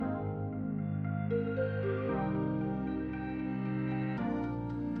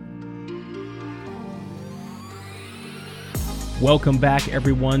Welcome back,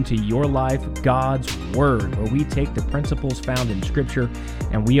 everyone, to Your Life, God's Word, where we take the principles found in Scripture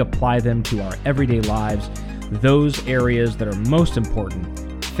and we apply them to our everyday lives, those areas that are most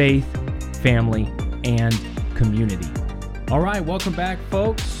important: faith, family, and community. All right, welcome back,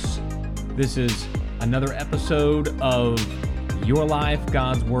 folks. This is another episode of Your Life,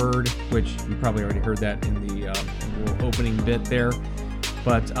 God's Word, which you probably already heard that in the little opening bit there.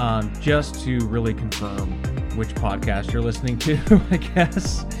 But just to really confirm which podcast you're listening to, I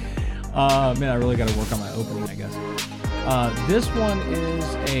guess. Man, I really got to work on my opening, I guess. This one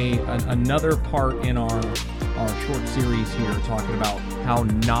is another part in our short series here, talking about how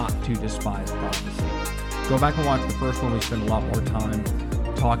not to despise prophecy. Go back and watch the first one. We spent a lot more time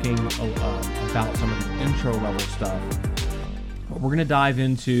talking about some of the intro level stuff. But we're going to dive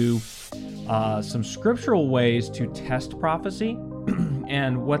into some scriptural ways to test prophecy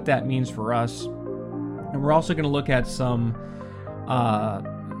and what that means for us. And we're also going to look at some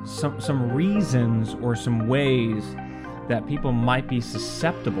reasons or some ways that people might be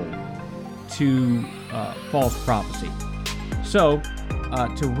susceptible to false prophecy. So,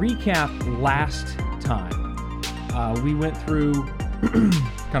 to recap last time, we went through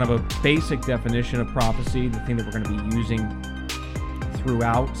kind of a basic definition of prophecy, the thing that we're going to be using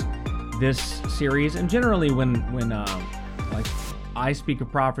throughout this series. And generally, when like I speak of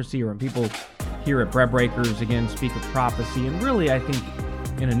prophecy, or when people here at Bread Breakers, again, speak of prophecy, and really, I think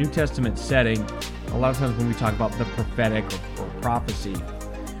in a New Testament setting, a lot of times when we talk about the prophetic or prophecy,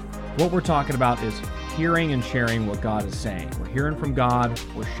 what we're talking about is hearing and sharing what God is saying. We're hearing from God,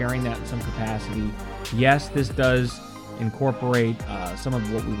 we're sharing that in some capacity. Yes, this does incorporate some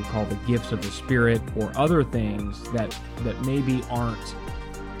of what we would call the gifts of the Spirit, or other things that maybe aren't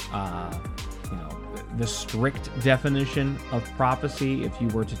the strict definition of prophecy. If you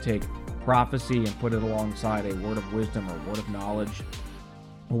were to take prophecy and put it alongside a word of wisdom or word of knowledge,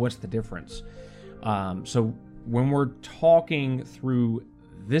 well, what's the difference? So when we're talking through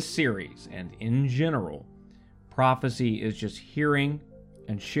this series and in general, prophecy is just hearing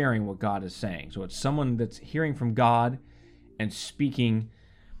and sharing what God is saying. So it's someone that's hearing from God and speaking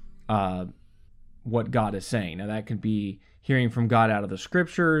what God is saying. Now that could be hearing from God out of the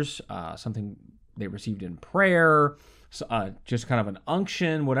scriptures, something they received in prayer, just kind of an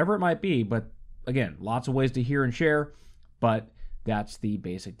unction, whatever it might be. But again, lots of ways to hear and share, but that's the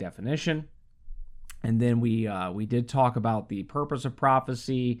basic definition. And then we did talk about the purpose of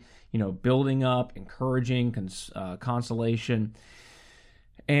prophecy, building up, encouraging, consolation.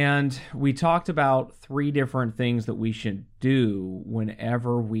 And we talked about 3 different things that we should do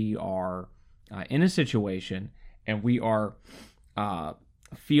whenever we are in a situation and we are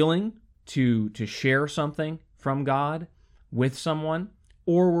feeling to share something from God with someone,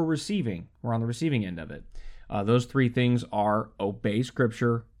 or we're on the receiving end of it. Those 3 things are obey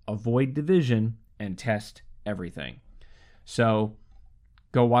Scripture, avoid division, and test everything. So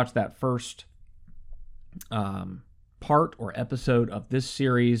go watch that first part or episode of this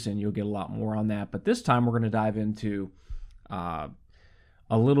series, and you'll get a lot more on that. But this time we're going to dive into a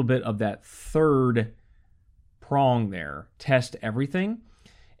little bit of that third prong there, test everything.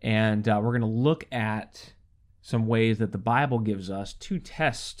 And we're going to look at some ways that the Bible gives us to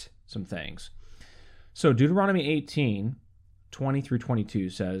test some things. So Deuteronomy 18, 20 through 22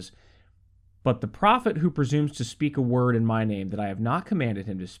 says, "But the prophet who presumes to speak a word in my name that I have not commanded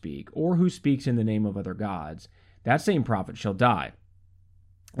him to speak, or who speaks in the name of other gods, that same prophet shall die.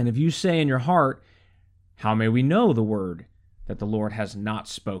 And if you say in your heart, how may we know the word that the Lord has not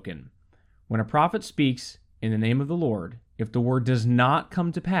spoken? When a prophet speaks in the name of the Lord, if the word does not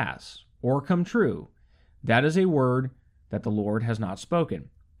come to pass or come true, that is a word that the Lord has not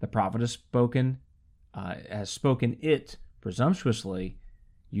spoken. The prophet has spoken it presumptuously.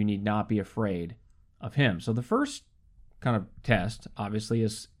 You need not be afraid of him." So the first kind of test, obviously,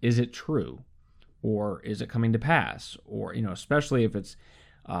 is it true? Or is it coming to pass? Or, especially if it's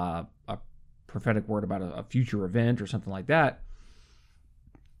a prophetic word about a future event or something like that,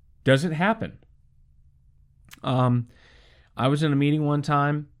 does it happen? I was in a meeting one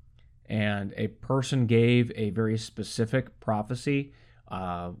time, and a person gave a very specific prophecy.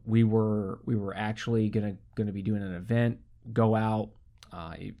 We were actually gonna be doing an event, go out,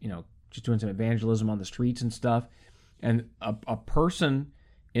 just doing some evangelism on the streets and stuff. And a person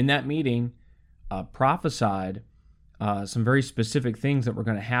in that meeting prophesied some very specific things that were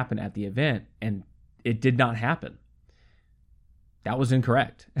going to happen at the event, and it did not happen. That was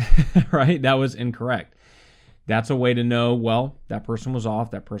incorrect, right? That was incorrect. That's a way to know, well, that person was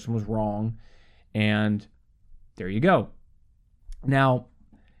off, that person was wrong, and there you go. Now,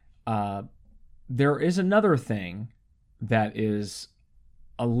 there is another thing that is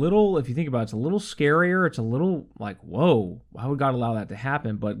a little, if you think about it, it's a little scarier. It's a little like, whoa, why would God allow that to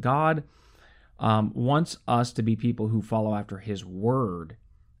happen? But God wants us to be people who follow after his word,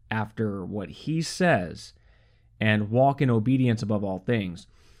 after what he says, and walk in obedience above all things.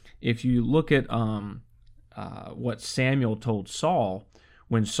 If you look at what Samuel told Saul,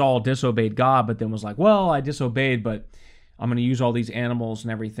 when Saul disobeyed God, but then was like, well, I disobeyed, but I'm going to use all these animals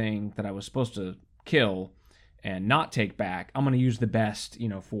and everything that I was supposed to kill and not take back. I'm going to use the best,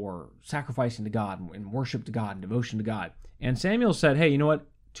 for sacrificing to God and worship to God and devotion to God. And Samuel said, hey, you know what?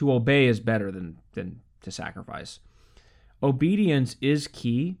 To obey is better than to sacrifice. Obedience is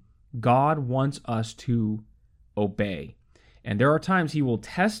key. God wants us to obey. And there are times he will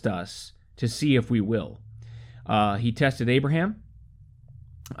test us to see if we will. He tested Abraham.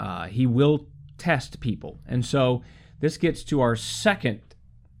 He will test people. And so this gets to our second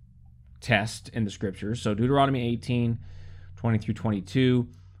test in the scriptures. So Deuteronomy 18, 20 through 22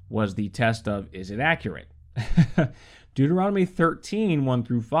 was the test of, is it accurate? Deuteronomy 13, 1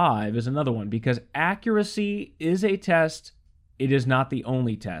 through 5 is another one, because accuracy is a test. It is not the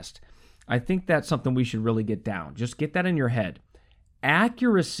only test. I think that's something we should really get down. Just get that in your head.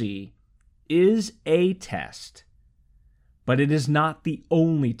 Accuracy is a test, but it is not the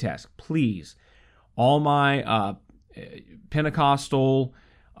only test. Please, all my Pentecostal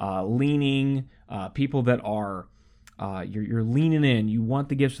leaning people that are you're leaning in. You want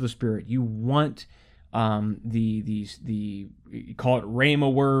the gifts of the Spirit. You want the you call it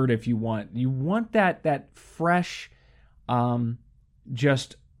rhema word if you want. You want that fresh,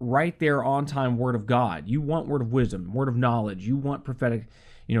 just right there on time word of God. You want word of wisdom, word of knowledge. You want prophetic,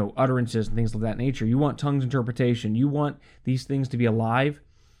 utterances and things of that nature. You want tongues interpretation. You want these things to be alive,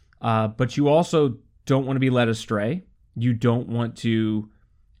 but you also don't want to be led astray. You don't want to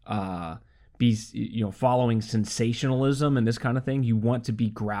be following sensationalism and this kind of thing. You want to be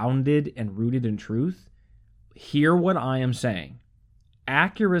grounded and rooted in truth. Hear what I am saying.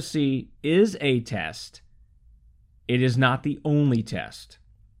 Accuracy is a test. It is not the only test.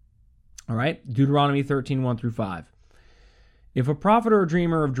 All right? Deuteronomy 13, 1 through 5. If a prophet or a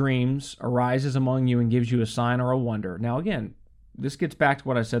dreamer of dreams arises among you and gives you a sign or a wonder. Now again, this gets back to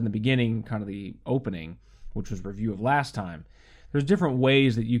what I said in the beginning, kind of the opening, which was review of last time. There's different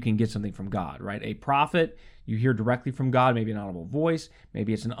ways that you can get something from God, right? A prophet, you hear directly from God, maybe an audible voice,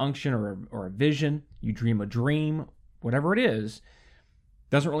 maybe it's an unction or a vision. You dream a dream, whatever it is,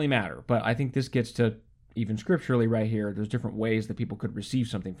 doesn't really matter. But I think this gets to, even scripturally right here, there's different ways that people could receive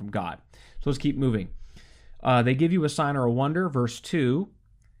something from God. So let's keep moving. They give you a sign or a wonder, verse 2,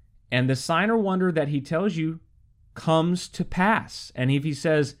 and the sign or wonder that he tells you comes to pass. And if he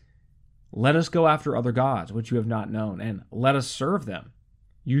says, let us go after other gods, which you have not known, and let us serve them,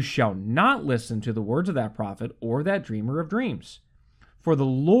 you shall not listen to the words of that prophet or that dreamer of dreams. For the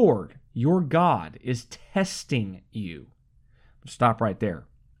Lord, your God, is testing you. Stop right there.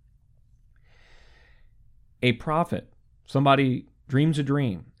 A prophet, somebody dreams a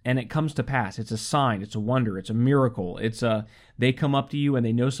dream, and it comes to pass. It's a sign, it's a wonder, it's a miracle. They come up to you and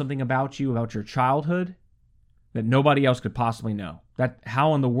they know something about you, about your childhood, that nobody else could possibly know.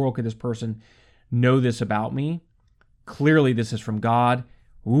 How in the world could this person know this about me? Clearly this is from God.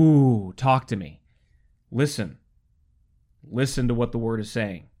 Ooh, talk to me. Listen to what the word is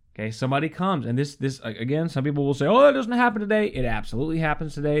saying. Okay, somebody comes, and this again, some people will say, oh, it doesn't happen today. It absolutely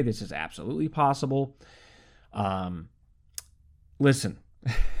happens today. This is absolutely possible. Listen,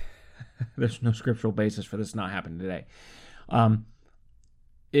 there's no scriptural basis for this not happening today.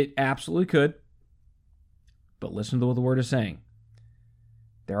 It absolutely could, but listen to what the word is saying.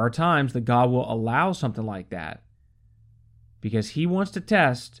 There are times that God will allow something like that because he wants to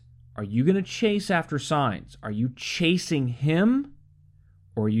test, are you going to chase after signs? Are you chasing him,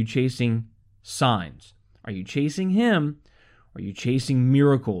 or are you chasing signs? Are you chasing him, or are you chasing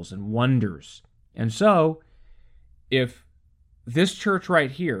miracles and wonders? And so, if this church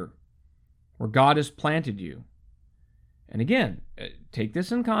right here, where God has planted you, and again, take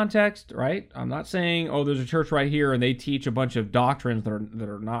this in context, right? I'm not saying, oh, there's a church right here and they teach a bunch of doctrines that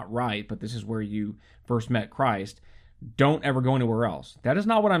are not right, but this is where you first met Christ. Don't ever go anywhere else. That is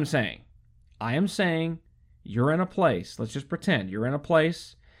not what I'm saying. I am saying you're in a place, let's just pretend you're in a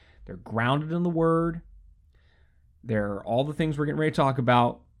place, they're grounded in the Word, they're all the things we're getting ready to talk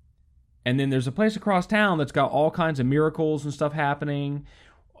about, and then there's a place across town that's got all kinds of miracles and stuff happening.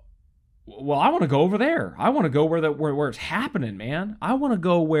 Well, I want to go over there. I want to go where it's happening, man. I want to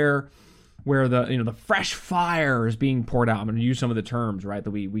go where the fresh fire is being poured out. I'm going to use some of the terms, right,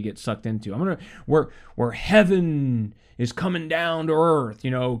 that we get sucked into. I'm going to where heaven is coming down to earth.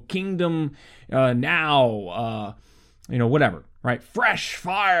 Kingdom now. whatever, right? Fresh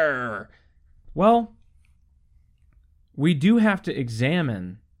fire. Well, we do have to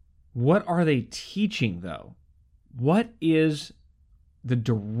examine, what are they teaching, though? What is the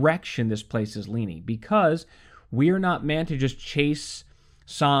direction this place is leaning? Because we are not meant to just chase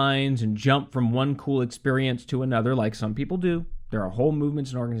signs and jump from one cool experience to another like some people do. There are whole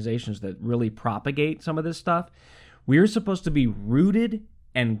movements and organizations that really propagate some of this stuff. We are supposed to be rooted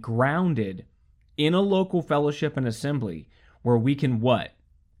and grounded in a local fellowship and assembly where we can what?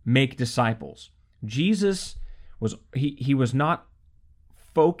 Make disciples. Jesus he was not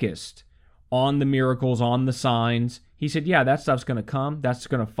focused on the miracles, on the signs. He said, yeah, that stuff's going to come. That's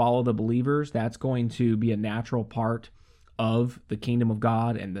going to follow the believers. That's going to be a natural part of the kingdom of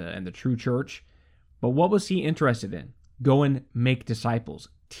God and the true church. But what was he interested in? Go and make disciples.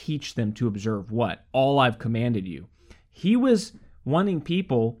 Teach them to observe what? All I've commanded you. He was wanting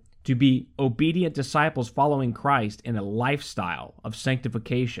people to be obedient disciples following Christ in a lifestyle of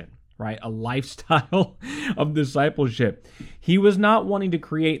sanctification, right? A lifestyle of discipleship. He was not wanting to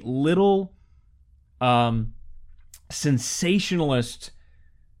create little sensationalist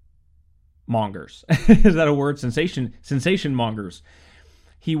mongers. Is that a word? Sensation mongers.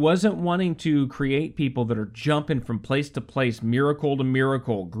 He wasn't wanting to create people that are jumping from place to place, miracle to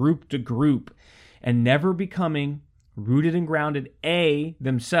miracle, group to group, and never becoming rooted and grounded, A,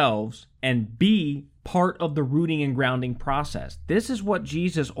 themselves, and B, part of the rooting and grounding process. This is what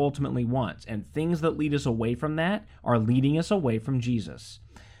Jesus ultimately wants, and things that lead us away from that are leading us away from Jesus.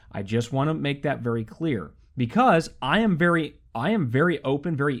 I just want to make that very clear, because I am very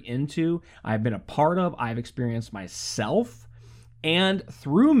open, very into, I've been a part of, I've experienced myself, and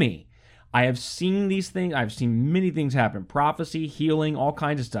through me, I have seen these things, I've seen many things happen, prophecy, healing, all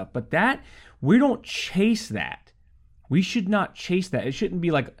kinds of stuff, but that, we don't chase that. We should not chase that. It shouldn't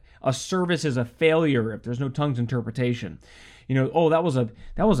be like a service is a failure if there's no tongues interpretation. That was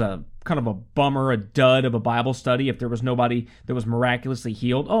a kind of a bummer, a dud of a Bible study if there was nobody that was miraculously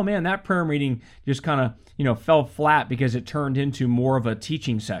healed. Oh man, that prayer meeting just kind of, fell flat because it turned into more of a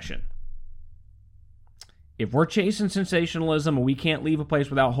teaching session. If we're chasing sensationalism and we can't leave a place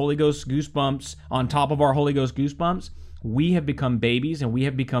without Holy Ghost goosebumps on top of our Holy Ghost goosebumps, we have become babies and we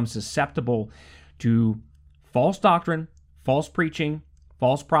have become susceptible to false doctrine, false preaching,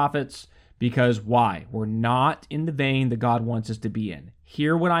 false prophets, because why? We're not in the vein that God wants us to be in.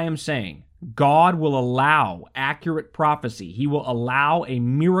 Hear what I am saying. God will allow accurate prophecy. He will allow a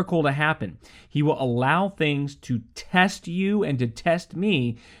miracle to happen. He will allow things to test you and to test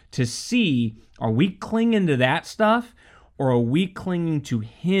me to see, are we clinging to that stuff or are we clinging to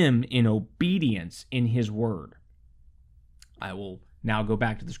Him in obedience in His Word? I will now go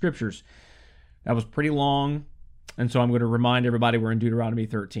back to the Scriptures. That was pretty long, and so I'm going to remind everybody we're in Deuteronomy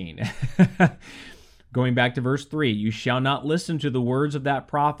 13. Going back to verse 3, you shall not listen to the words of that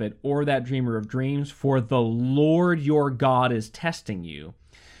prophet or that dreamer of dreams, for the Lord your God is testing you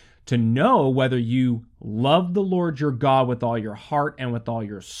to know whether you love the Lord your God with all your heart and with all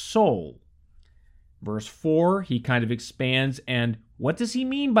your soul. Verse 4, he kind of expands, and what does he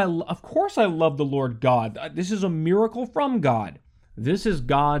mean by, of course I love the Lord God. This is a miracle from God. This is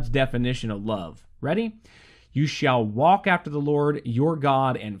God's definition of love. Ready? You shall walk after the Lord your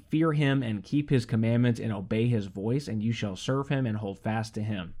God and fear Him and keep His commandments and obey His voice, and you shall serve Him and hold fast to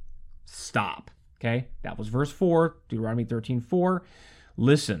Him. Stop. Okay? That was verse 4, Deuteronomy 13:4.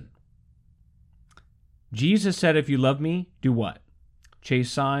 Listen. Jesus said, if you love me, do what? Chase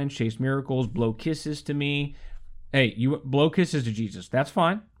signs, chase miracles, blow kisses to me. Hey, you blow kisses to Jesus. That's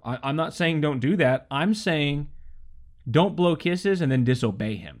fine. I'm not saying don't do that. I'm saying don't blow kisses and then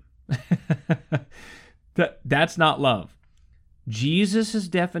disobey Him. That's not love. Jesus'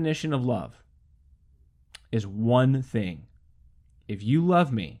 definition of love is one thing. If you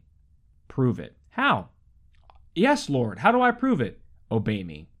love me, prove it. How? Yes, Lord. How do I prove it? Obey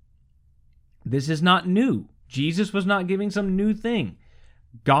me. This is not new. Jesus was not giving some new thing.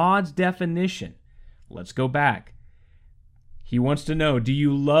 God's definition. Let's go back. He wants to know, do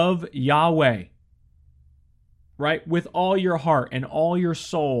you love Yahweh? Right? With all your heart and all your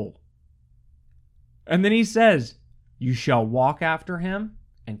soul. And then he says, you shall walk after Him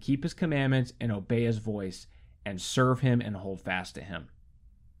and keep His commandments and obey His voice and serve Him and hold fast to Him.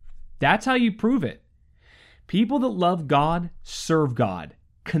 That's how you prove it. People that love God serve God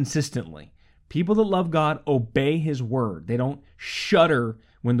consistently. People that love God obey His word. They don't shudder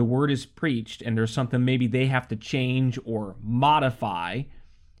when the word is preached and there's something maybe they have to change or modify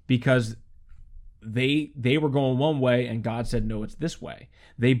because they were going one way and God said, no, it's this way.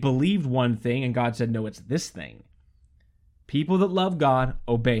 They believed one thing and God said, no, it's this thing. People that love God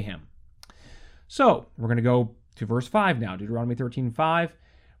obey Him. So we're going to go to verse 5 now, Deuteronomy 13:5.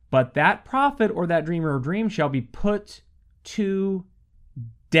 But that prophet or that dreamer of dreams shall be put to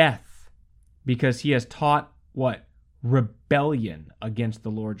death, because he has taught what? Rebellion against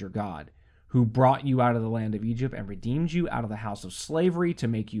the Lord your God, who brought you out of the land of Egypt and redeemed you out of the house of slavery, to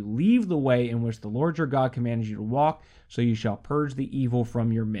make you leave the way in which the Lord your God commanded you to walk, so you shall purge the evil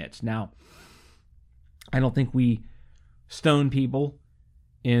from your midst. Now, I don't think we stone people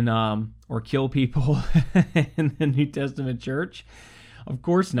in or kill people in the New Testament church. Of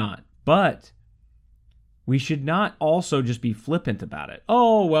course not. But we should not also just be flippant about it.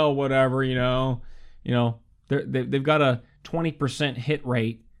 Oh, well, whatever, they've got a 20% hit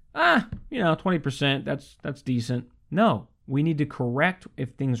rate. 20%, that's decent. No, we need to correct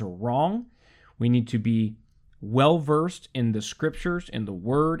if things are wrong. We need to be well-versed in the scriptures, in the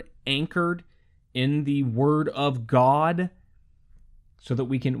word, anchored in the word of God, so that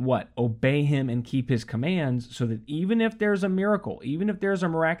we can, obey him and keep his commands, so that even if there's a miracle, even if there's a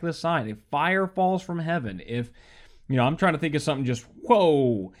miraculous sign, if fire falls from heaven, if, I'm trying to think of something just,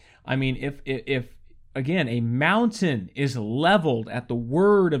 whoa. I mean, if again, a mountain is leveled at the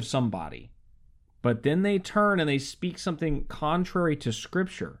word of somebody, but then they turn and they speak something contrary to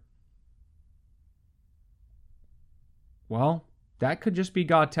Scripture, well, that could just be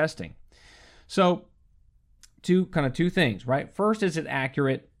God testing. So, two things, right? First, is it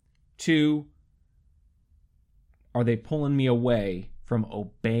accurate? Two, are they pulling me away from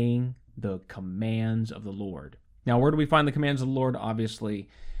obeying the commands of the Lord? Now, where do we find the commands of the Lord? Obviously,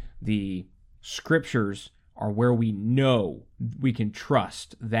 the Scriptures are where we know we can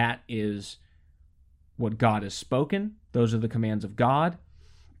trust. That is what God has spoken. Those are the commands of God.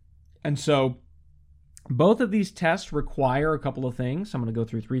 And so both of these tests require a couple of things. I'm going to go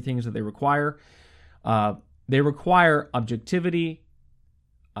through three things that they require. They require objectivity,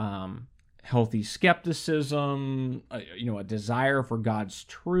 healthy skepticism, a desire for God's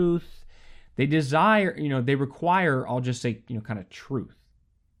truth. They require, I'll just say, kind of truth.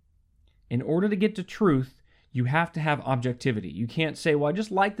 In order to get to truth, you have to have objectivity. You can't say, well, I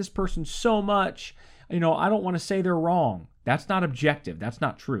just like this person so much, I don't want to say they're wrong. That's not objective. That's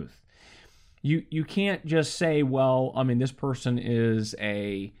not truth. You can't just say, well, this person is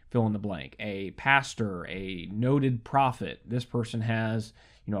a fill in the blank, a pastor, a noted prophet. This person has,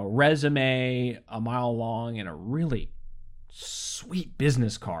 a resume a mile long and a really sweet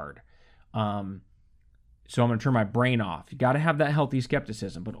business card. So I'm going to turn my brain off. You got to have that healthy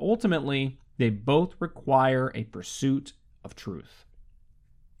skepticism. But ultimately, they both require a pursuit of truth.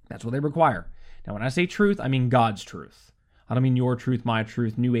 That's what they require. Now, when I say truth, I mean God's truth. I don't mean your truth, my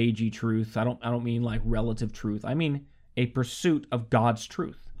truth, new agey truth. I don't mean like relative truth. I mean a pursuit of God's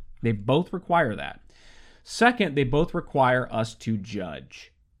truth. They both require that. Second, they both require us to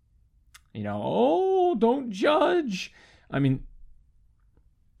judge. Don't judge.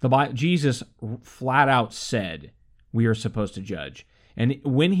 Jesus flat out said we are supposed to judge. And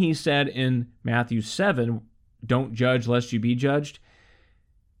when he said in Matthew 7, don't judge lest you be judged,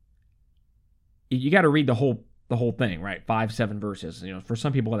 you got to read the whole thing, right? 5-7 verses. For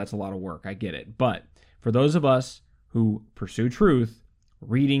some people that's a lot of work. I get it. But for those of us who pursue truth,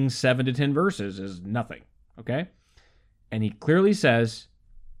 reading 7 to 10 verses is nothing, okay? And he clearly says,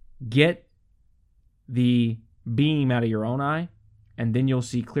 get the beam out of your own eye, and then you'll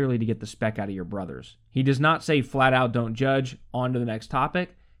see clearly to get the speck out of your brother's. He does not say flat out, don't judge, on to the next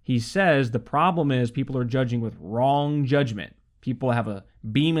topic. He says the problem is people are judging with wrong judgment. People have a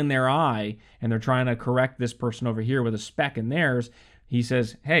beam in their eye, and they're trying to correct this person over here with a speck in theirs. He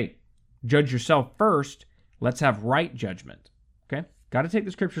says, hey, judge yourself first. Let's have right judgment. Okay? Got to take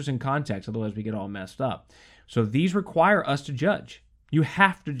the scriptures in context, otherwise we get all messed up. So these require us to judge. You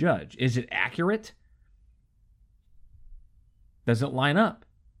have to judge. Is it accurate? Does it line up?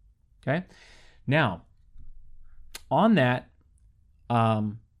 Okay? Now, on that,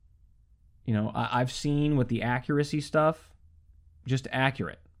 I've seen with the accuracy stuff, just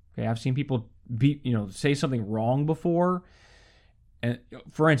accurate. Okay, I've seen people say something wrong before. And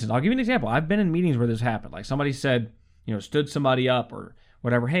for instance, I'll give you an example. I've been in meetings where this happened. Like somebody said, stood somebody up or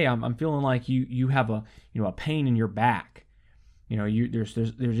whatever. Hey, I'm feeling like you have a pain in your back. There's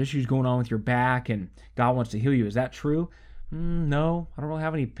issues going on with your back, and God wants to heal you. Is that true? No, I don't really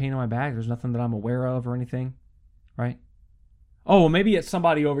have any pain in my back. There's nothing that I'm aware of or anything, right? Oh, well, maybe it's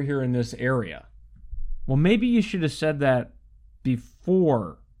somebody over here in this area. Well, maybe you should have said that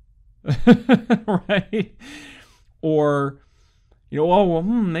before, right? Or,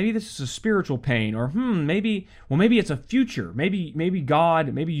 maybe this is a spiritual pain, or maybe it's a future. Maybe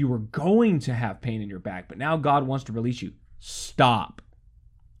you were going to have pain in your back, but now God wants to release you. Stop.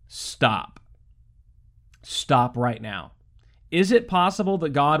 Stop right now. Is it possible that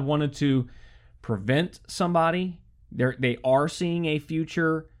God wanted to prevent somebody? They are seeing a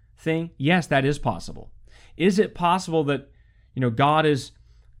future thing? Yes, that is possible. Is it possible that, God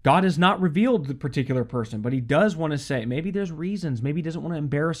has not revealed the particular person, but he does want to say, maybe there's reasons, maybe he doesn't want to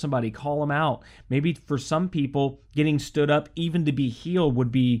embarrass somebody, call them out. Maybe for some people, getting stood up even to be healed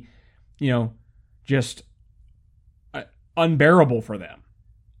would be, just unbearable for them.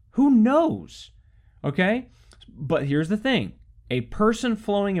 Who knows? Okay? But here's the thing. A person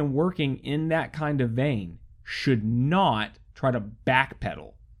flowing and working in that kind of vein should not try to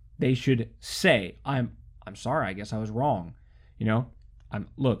backpedal. They should say, I'm sorry, I guess I was wrong.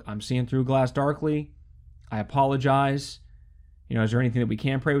 I'm seeing through glass darkly. I apologize. Is there anything that we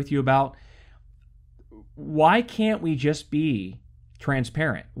can pray with you about? Why can't we just be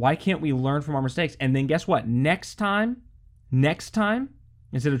transparent? Why can't we learn from our mistakes? And then guess what? Next time,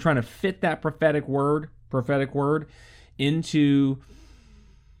 instead of trying to fit that prophetic word into,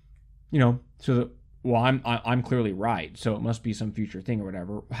 so that, well, I'm clearly right, so it must be some future thing or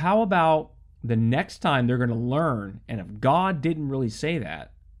whatever. How about the next time they're going to learn, and if God didn't really say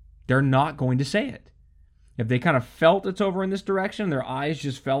that, they're not going to say it. If they kind of felt it's over in this direction, their eyes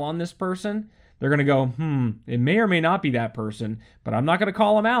just fell on this person, they're going to go, it may or may not be that person, but I'm not going to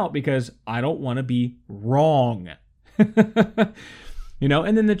call them out because I don't want to be wrong. And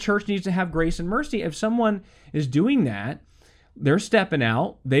then the church needs to have grace and mercy. If someone is doing that, they're stepping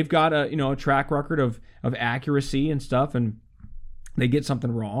out. They've got a track record of accuracy and stuff, and they get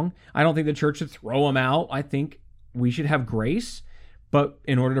something wrong. I don't think the church should throw them out. I think we should have grace, but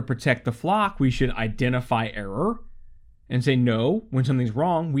in order to protect the flock, we should identify error and say, no, when something's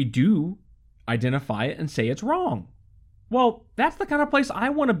wrong, we do identify it and say it's wrong. Well, that's the kind of place I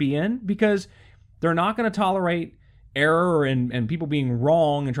want to be in, because they're not going to tolerate error and people being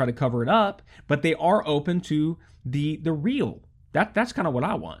wrong and try to cover it up, but they are open to the real. That's kind of what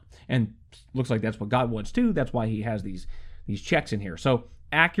I want. And looks like that's what God wants too. That's why he has these checks in here. So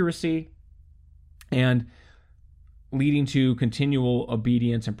accuracy and leading to continual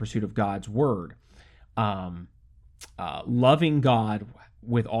obedience and pursuit of God's word. Loving God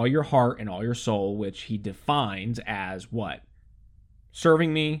with all your heart and all your soul, which he defines as what?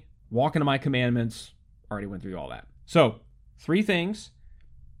 Serving me, walking in my commandments. Already went through all that. So 3 things: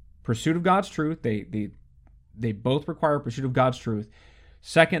 pursuit of God's truth. They both require pursuit of God's truth.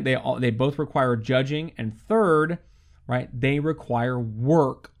 Second, they both require judging. And third, right, they require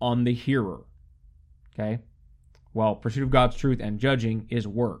work on the hearer. Okay? Well, pursuit of God's truth and judging is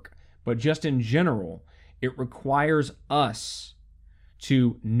work. But just in general, it requires us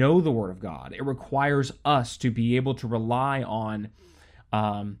to know the Word of God. It requires us to be able to rely on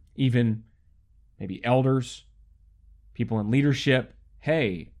even maybe elders, people in leadership.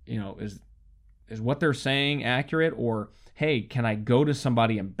 Hey, is what they're saying accurate? Or, hey, can I go to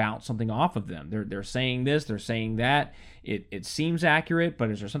somebody and bounce something off of them? They're saying this, they're saying that. It seems accurate,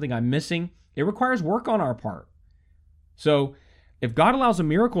 but is there something I'm missing? It requires work on our part. So if God allows a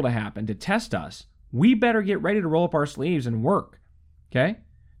miracle to happen to test us, we better get ready to roll up our sleeves and work. Okay?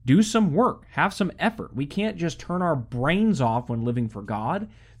 Do some work. Have some effort. We can't just turn our brains off when living for God.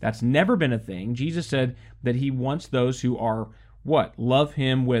 That's never been a thing. Jesus said that he wants those who are what? Love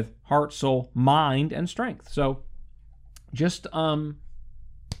him with heart, soul, mind, and strength. So just a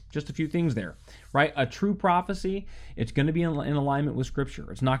few things there, right? A true prophecy, it's going to be in alignment with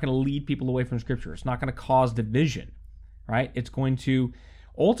Scripture. It's not going to lead people away from Scripture. It's not going to cause division, right? It's going to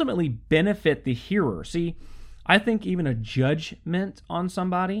ultimately benefit the hearer. See, I think even a judgment on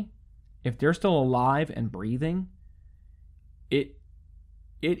somebody, if they're still alive and breathing, it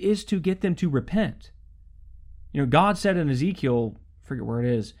is to get them to repent. God said in Ezekiel, I forget where it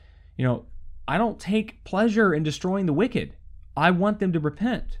is, I don't take pleasure in destroying the wicked. I want them to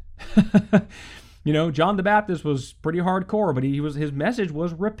repent. John the Baptist was pretty hardcore, but his message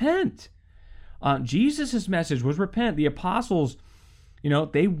was repent. Jesus' message was repent. The apostles,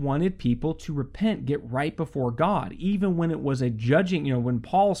 they wanted people to repent, get right before God, even when it was a judging. When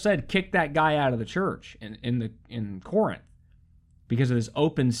Paul said, "Kick that guy out of the church" in Corinth because of his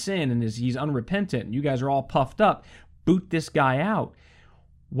open sin and he's unrepentant, and you guys are all puffed up, boot this guy out.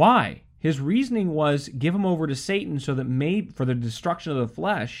 Why? His reasoning was give him over to Satan so that for the destruction of the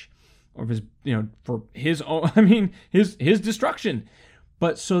flesh, or for his own, his destruction,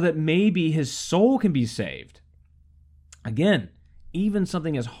 but so that maybe his soul can be saved. Again, even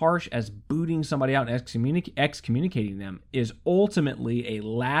something as harsh as booting somebody out and excommunicating them is ultimately a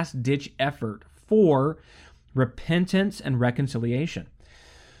last-ditch effort for repentance and reconciliation.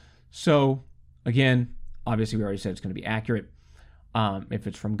 So, again, obviously we already said it's going to be accurate if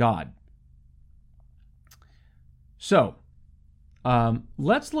it's from God. So,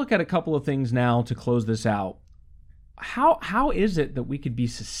 let's look at a couple of things now to close this out. How is it that we could be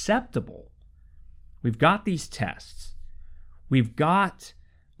susceptible? We've got these tests. We've got,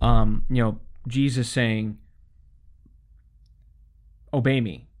 Jesus saying, "Obey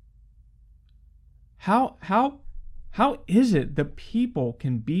me." How is it that people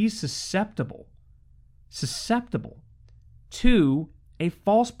can be susceptible to a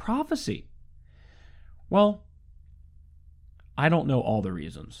false prophecy? Well, I don't know all the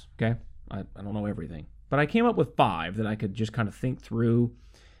reasons, okay? I don't know everything. But I came up with 5 that I could just kind of think through.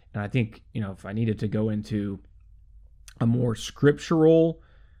 And I think, if I needed to go into a more scriptural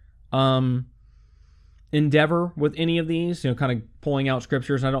endeavor with any of these, kind of pulling out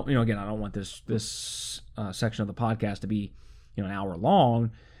scriptures. I don't, again, I don't want this section of the podcast to be, an hour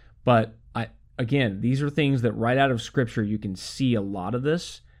long. But these are things that right out of scripture, you can see a lot of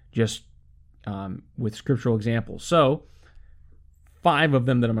this just with scriptural examples. So 5 of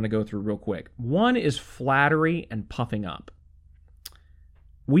them that I'm going to go through real quick. One is flattery and puffing up.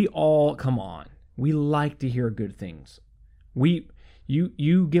 Come on. We like to hear good things.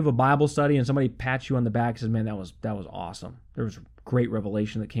 You give a Bible study and somebody pats you on the back and says, "Man, that was awesome. There was great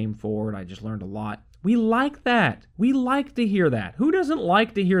revelation that came forward. I just learned a lot." We like that. We like to hear that. Who doesn't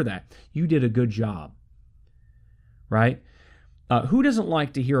like to hear that? You did a good job. Right? Who doesn't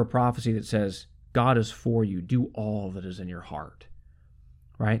like to hear a prophecy that says, "God is for you. Do all that is in your heart."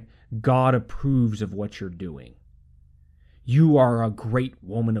 Right? God approves of what you're doing. You are a great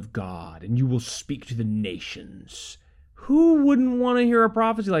woman of God, and you will speak to the nations. Who wouldn't want to hear a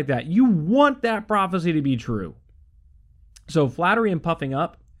prophecy like that? You want that prophecy to be true. So flattery and puffing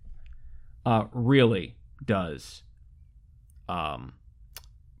up really does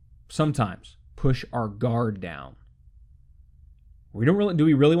sometimes push our guard down. Do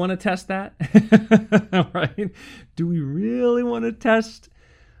we really want to test that? Right? Do we really want to test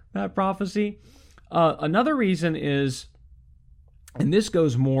that prophecy? Another reason is, and this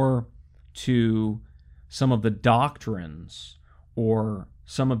goes more to some of the doctrines or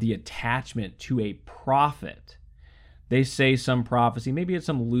some of the attachment to a prophet. They say some prophecy, maybe it's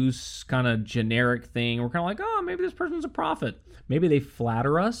some loose kind of generic thing. We're kind of like, oh, maybe this person's a prophet. Maybe they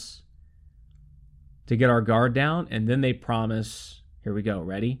flatter us to get our guard down, and then they promise, here we go,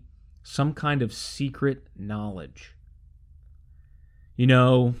 ready? Some kind of secret knowledge.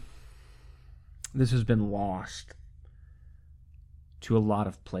 This has been lost to a lot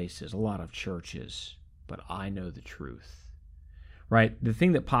of places, a lot of churches, but I know the truth, right? The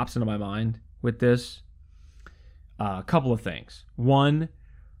thing that pops into my mind with this, a couple of things. One,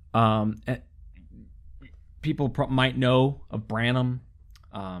 people might know of Branham,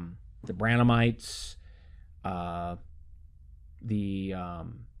 the Branhamites, the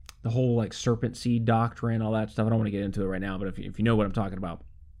whole like serpent seed doctrine, all that stuff. I don't want to get into it right now, but if you know what I'm talking about.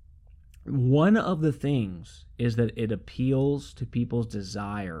 One of the things is that it appeals to people's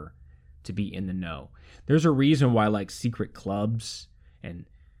desire to be in the know. There's a reason why like secret clubs and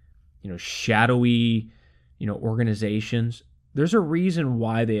shadowy organizations, there's a reason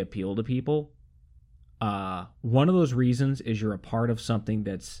why they appeal to people. One of those reasons is you're a part of something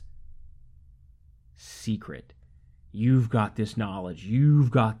that's secret. You've got this knowledge. You've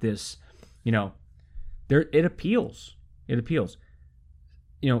got this, it appeals. It appeals.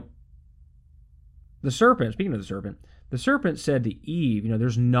 The serpent, speaking of the serpent said to Eve,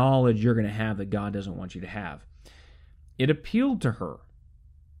 there's knowledge you're going to have that God doesn't want you to have. It appealed to her.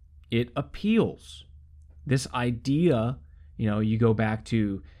 It appeals. This idea, you go back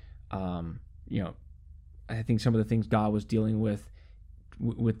to, I think some of the things God was dealing with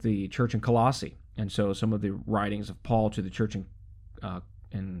the church in Colossae. And so some of the writings of Paul to the church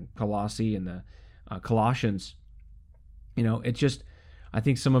in Colossae and the Colossians, it just, I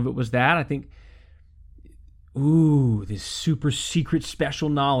think some of it was that. I think, this super secret special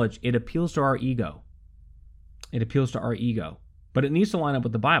knowledge, it appeals to our ego. It appeals to our ego. But it needs to line up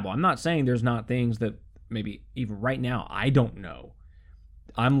with the Bible. I'm not saying there's not things that maybe even right now I don't know.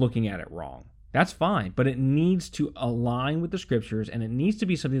 I'm looking at it wrong. That's fine. But it needs to align with the scriptures, and it needs to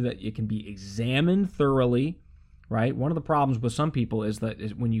be something that it can be examined thoroughly, right? One of the problems with some people is that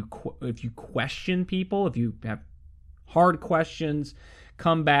if you question people, if you have hard questions,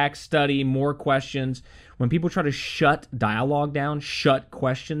 come back, study, more questions. When people try to shut dialogue down, shut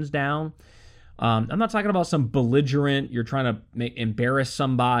questions down, I'm not talking about some belligerent, you're trying to embarrass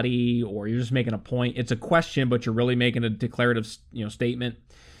somebody or you're just making a point. It's a question, but you're really making a declarative statement.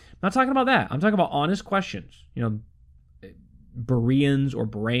 I'm not talking about that. I'm talking about honest questions. Bereans or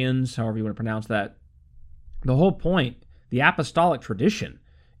Bereans, however you want to pronounce that. The whole point, the apostolic tradition,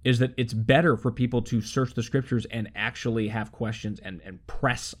 is that it's better for people to search the scriptures and actually have questions and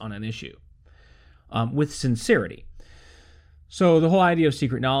press on an issue with sincerity. So the whole idea of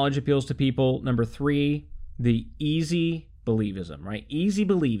secret knowledge appeals to people. Number 3, the easy believism, right? Easy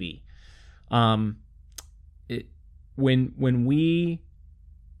believy. When we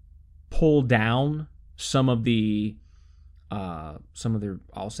pull down some of their,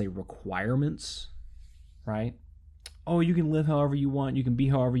 I'll say, requirements, right? Oh, you can live however you want, you can be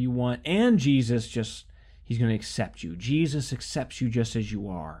however you want, and Jesus he's going to accept you. Jesus accepts you just as you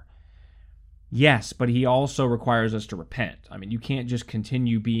are. Yes, but he also requires us to repent. I mean, you can't just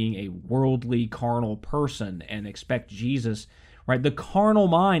continue being a worldly, carnal person and expect Jesus, right? The carnal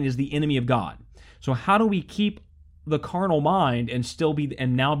mind is the enemy of God. So how do we keep the carnal mind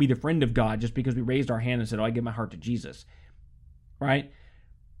and now be the friend of God just because we raised our hand and said, "Oh, I give my heart to Jesus," right?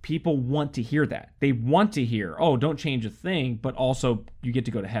 People want to hear that. They want to hear, "Oh, don't change a thing," but also you get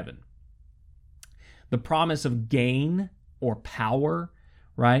to go to heaven. The promise of gain or power,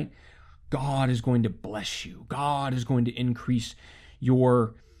 right? God is going to bless you. God is going to increase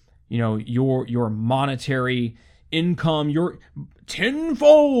your monetary income, your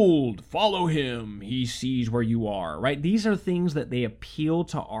tenfold. Follow him. He sees where you are, right? These are things that they appeal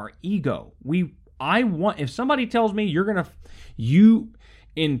to our ego. If somebody tells me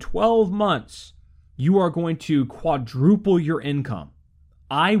in 12 months, you are going to quadruple your income,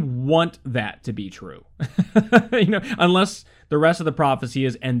 I want that to be true. Unless the rest of the prophecy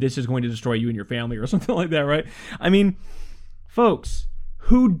is, and this is going to destroy you and your family or something like that, right? I mean, folks,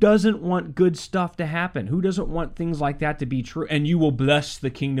 who doesn't want good stuff to happen? Who doesn't want things like that to be true? And you will bless the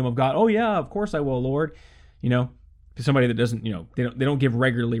kingdom of God. Oh yeah, of course I will, Lord. Somebody that doesn't, they don't give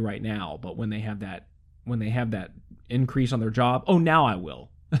regularly right now, but when they have that increase on their job, oh, now I will.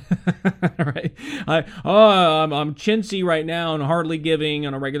 Right? I'm chintzy right now and hardly giving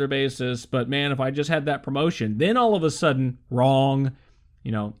on a regular basis, but man, if I just had that promotion, then all of a sudden, wrong.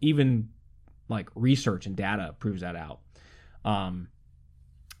 Even like research and data proves that out.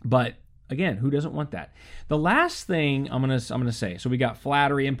 But again, who doesn't want that? The last thing I'm gonna say. So we got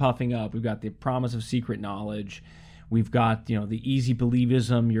flattery and puffing up. We've got the promise of secret knowledge. We've got the easy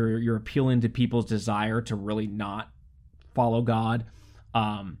believism. You're appealing to people's desire to really not follow God.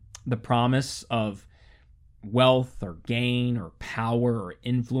 The promise of wealth or gain or power or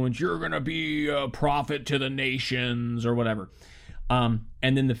influence. You're going to be a prophet to the nations or whatever. And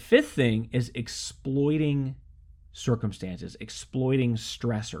then the 5th thing is exploiting circumstances, exploiting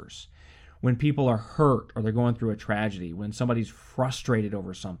stressors. When people are hurt or they're going through a tragedy, when somebody's frustrated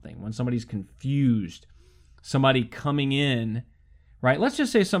over something, when somebody's confused, somebody coming in, right? Let's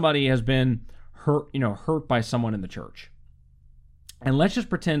just say somebody has been hurt by someone in the church. And let's just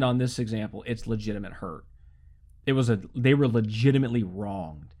pretend on this example, it's legitimate hurt. They were legitimately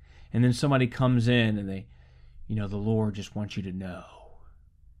wronged. And then somebody comes in and they, the Lord just wants you to know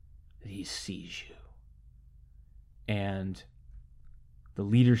that he sees you. And the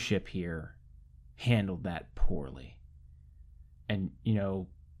leadership here handled that poorly. And,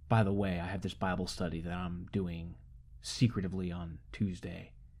 by the way, I have this Bible study that I'm doing secretively on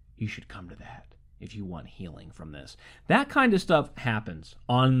Tuesday. You should come to that if you want healing from this. That kind of stuff happens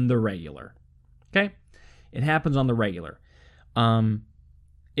on the regular. Okay? It happens on the regular.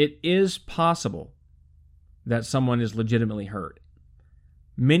 It is possible that someone is legitimately hurt.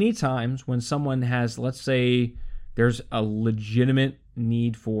 Many times when someone has, let's say, there's a legitimate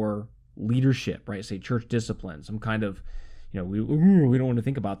need for leadership, right? Say church discipline, some kind of, we don't want to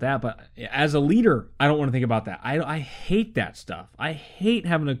think about that. But as a leader, I don't want to think about that. I hate that stuff. I hate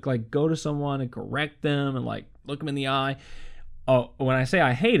having to go to someone and correct them and look them in the eye. When I say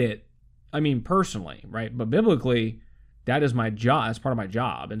I hate it, I mean personally, right? But biblically, that is my job. That's part of my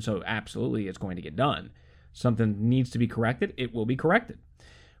job. And so absolutely it's going to get done. Something needs to be corrected. It will be corrected.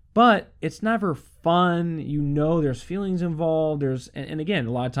 But it's never fun. There's feelings involved. And again,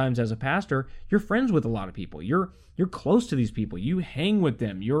 a lot of times as a pastor, you're friends with a lot of people. You're close to these people. You hang with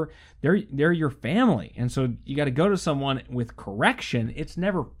them. They're your family. And so you got to go to someone with correction. It's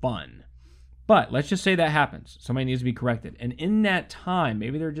never fun. But let's just say that happens. Somebody needs to be corrected. And in that time,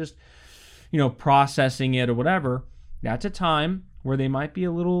 maybe they're just, processing it or whatever. That's a time where they might be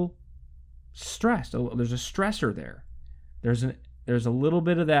a little stressed. There's a stressor there. There's a little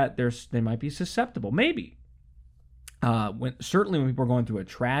bit of that. They might be susceptible, maybe. Certainly when people are going through a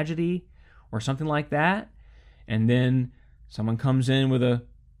tragedy or something like that, and then someone comes in with a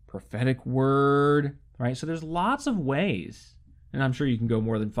prophetic word, right? So there's lots of ways, and I'm sure you can go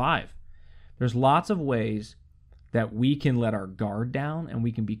more than 5. There's lots of ways that we can let our guard down and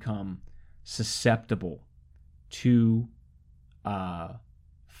we can become susceptible to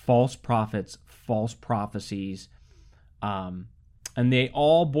false prophets, false prophecies, and they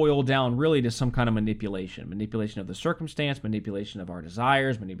all boil down really to some kind of manipulation of the circumstance, manipulation of our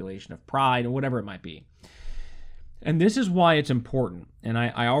desires, manipulation of pride, or whatever it might be. And this is why it's important. And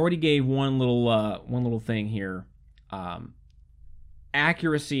I already gave one little thing here.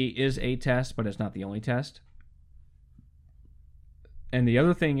 Accuracy is a test, but it's not the only test. And the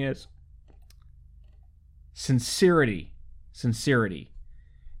other thing is sincerity. Sincerity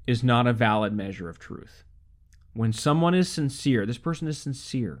is not a valid measure of truth. When someone is sincere, this person is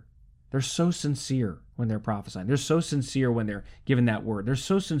sincere. They're so sincere when they're prophesying. They're so sincere when they're giving that word. They're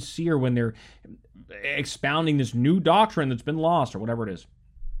so sincere when they're expounding this new doctrine that's been lost or whatever it is.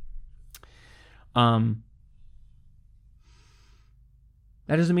 That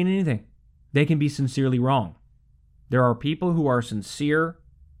doesn't mean anything. They can be sincerely wrong. There are people who are sincere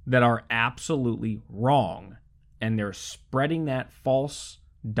that are absolutely wrong, and they're spreading that false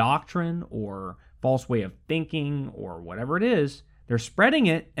doctrine or false way of thinking or whatever it is. They're spreading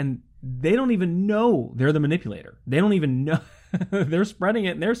it, and they don't even know they're the manipulator. They don't even know they're spreading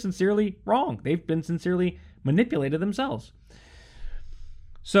it, and they're sincerely wrong. They've been sincerely manipulated themselves.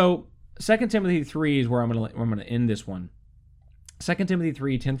 So 2 Timothy 3 is where I'm going to end this one. 2 Timothy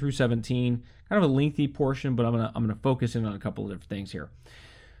 3, 10 through 17, kind of a lengthy portion, but I'm going to focus in on a couple of different things here.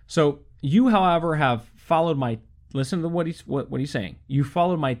 So you, however, have followed my, listen to what he's saying. You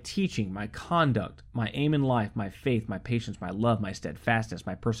followed my teaching, my conduct, my aim in life, my faith, my patience, my love, my steadfastness,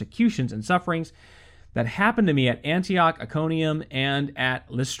 my persecutions and sufferings that happened to me at Antioch, Iconium, and at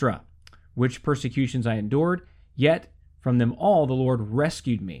Lystra, which persecutions I endured, yet from them all the Lord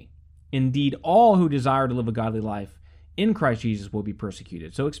rescued me. Indeed, all who desire to live a godly life in Christ Jesus will be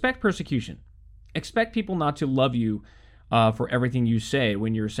persecuted. So expect persecution. Expect people not to love you for everything you say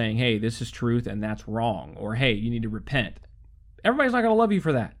when you're saying, hey, this is truth and that's wrong, or hey, you need to repent. Everybody's not going to love you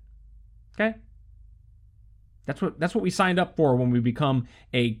for that. Okay? That's what we signed up for when we become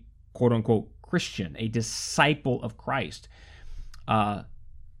a quote-unquote Christian, a disciple of Christ.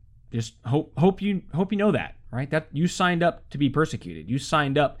 Just hope you know that, right? That you signed up to be persecuted. You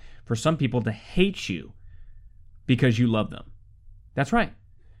signed up for some people to hate you because you love them. That's right.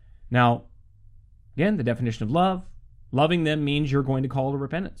 Now, again, the definition of love, loving them means you're going to call to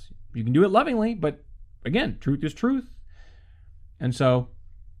repentance. You can do it lovingly, but again, truth is truth. And so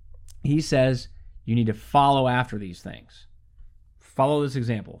he says you need to follow after these things. Follow this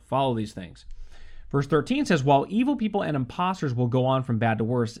example. Follow these things. Verse 13 says, while evil people and impostors will go on from bad to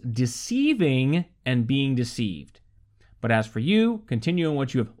worse, deceiving and being deceived. But as for you, continue in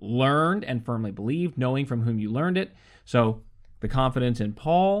what you have learned and firmly believed, knowing from whom you learned it. So the confidence in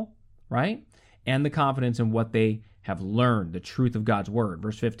Paul, right? And the confidence in what they have learned, the truth of God's word.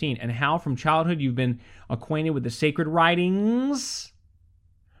 Verse 15, and how from childhood you've been acquainted with the sacred writings,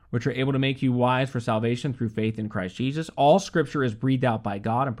 which are able to make you wise for salvation through faith in Christ Jesus. All scripture is breathed out by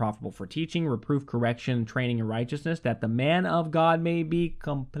God and profitable for teaching, reproof, correction, training in righteousness, that the man of God may be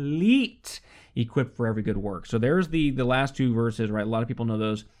complete, equipped for every good work. So there's the last two verses, right? A lot of people know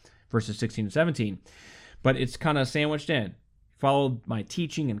those, verses 16 and 17. But it's kind of sandwiched in. Follow my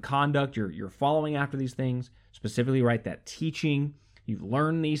teaching and conduct. You're following after these things. Specifically, right, that teaching. You've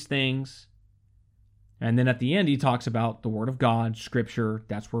learned these things. And then at the end, he talks about the Word of God, Scripture.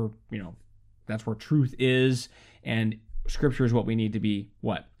 That's where truth is. And Scripture is what we need to be,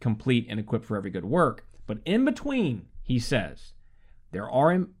 complete and equipped for every good work. But in between, he says, there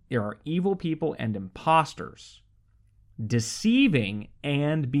are evil people and imposters, deceiving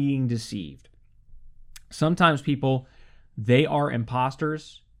and being deceived. Sometimes people, they are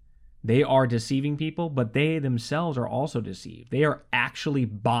imposters. They are deceiving people, but they themselves are also deceived. They are actually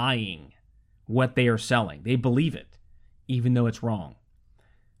buying what they are selling. They believe it, even though it's wrong.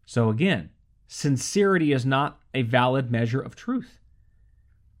 So again, sincerity is not a valid measure of truth.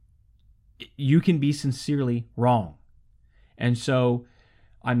 You can be sincerely wrong. And so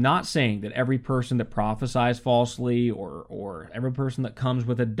I'm not saying that every person that prophesies falsely or every person that comes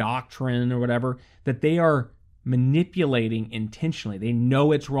with a doctrine or whatever, that they are manipulating intentionally. They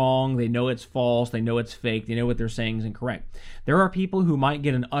know it's wrong. They know it's false. They know it's fake. They know what they're saying is incorrect. There are people who might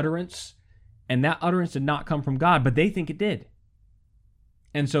get an utterance, and that utterance did not come from God, but they think it did.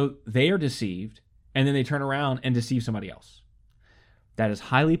 And so they are deceived, and then they turn around and deceive somebody else. That is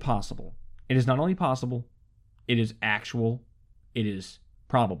highly possible. It is not only possible, it is actual, it is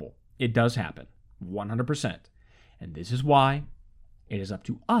probable. It does happen, 100%. And this is why it is up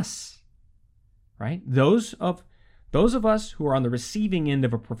to us, right? Those of us who are on the receiving end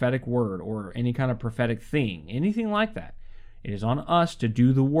of a prophetic word or any kind of prophetic thing, anything like that, it is on us to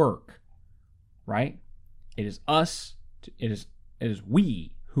do the work, right? It is us, it is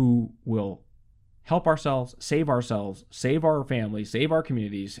we who will help ourselves, save our families, save our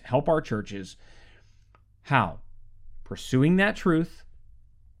communities, help our churches. How? Pursuing that truth,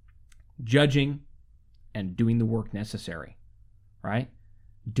 judging, and doing the work necessary, right?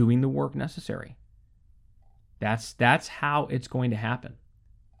 Doing the work necessary. That's how it's going to happen.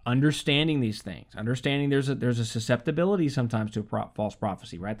 Understanding these things, understanding there's a susceptibility sometimes to false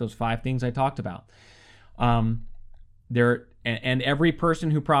prophecy, right? Those 5 things I talked about. And every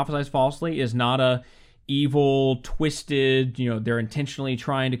person who prophesies falsely is not a evil, twisted, they're intentionally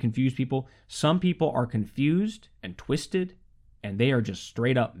trying to confuse people. Some people are confused and twisted, and they are just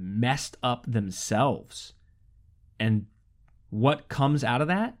straight up messed up themselves. And what comes out of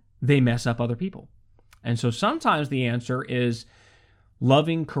that? They mess up other people. And so sometimes the answer is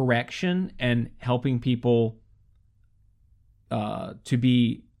loving correction and helping people to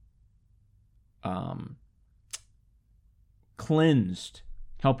be cleansed,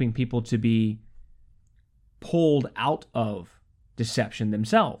 helping people to be pulled out of deception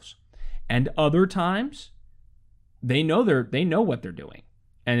themselves. And other times, they know what they're doing.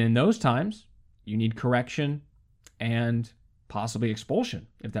 And in those times, you need correction and possibly expulsion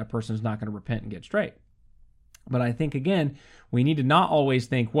if that person is not going to repent and get straight. But I think, again, we need to not always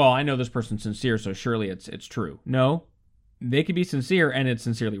think, well, I know this person's sincere, so surely it's true. No, they could be sincere and it's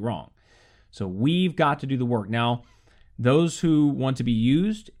sincerely wrong. So we've got to do the work. Now, those who want to be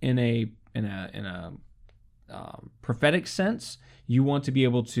used in a prophetic sense, you want to be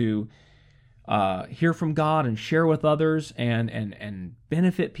able to hear from God and share with others and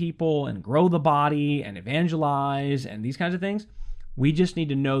benefit people and grow the body and evangelize and these kinds of things. We just need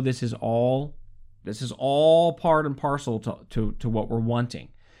to know this is all part and parcel to what we're wanting.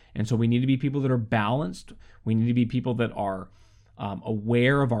 And so we need to be people that are balanced. We need to be people that are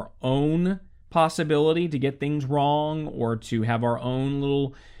aware of our own possibility to get things wrong or to have our own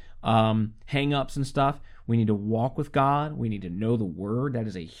little hang-ups and stuff. We need to walk with God. We need to know the Word. That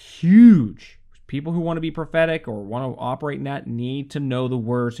is a huge... People who want to be prophetic or want to operate in that need to know the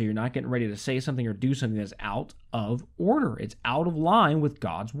Word, so you're not getting ready to say something or do something that's out of order. It's out of line with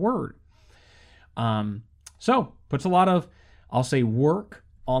God's Word. So puts a lot of, I'll say, work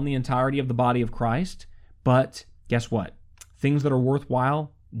on the entirety of the body of Christ. But guess what? Things that are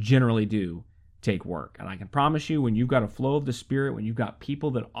worthwhile generally do take work. And I can promise you, when you've got a flow of the Spirit, when you've got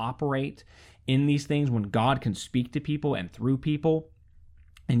people that operate in these things, when God can speak to people and through people,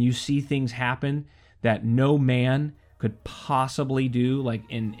 and you see things happen that no man could possibly do, like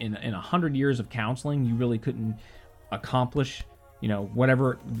in 100 years of counseling, you really couldn't accomplish,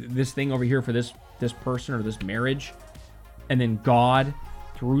 whatever this thing over here for this person or this marriage. And then God,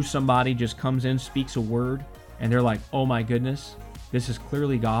 through somebody, just comes in, speaks a word, and they're like, oh my goodness, this is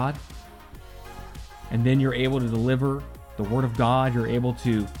clearly God. And then you're able to deliver the word of God. You're able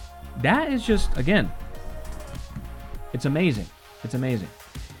to, that is just, again, it's amazing. It's amazing.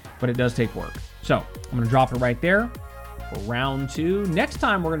 But it does take work. So I'm going to drop it right there for round 2. Next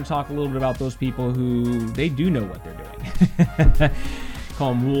time, we're going to talk a little bit about those people who they do know what they're doing.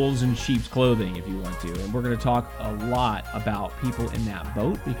 Call them wolves in sheep's clothing if you want to. And we're going to talk a lot about people in that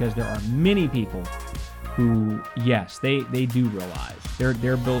boat, because there are many people who, yes, they do realize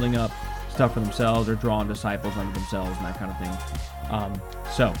they're building up stuff for themselves. They're drawing disciples unto themselves and that kind of thing.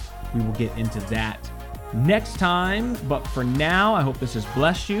 So we will get into that next time. But for now, I hope this has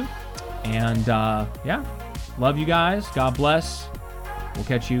blessed you. And love you guys. God bless. We'll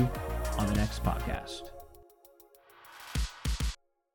catch you on the next podcast.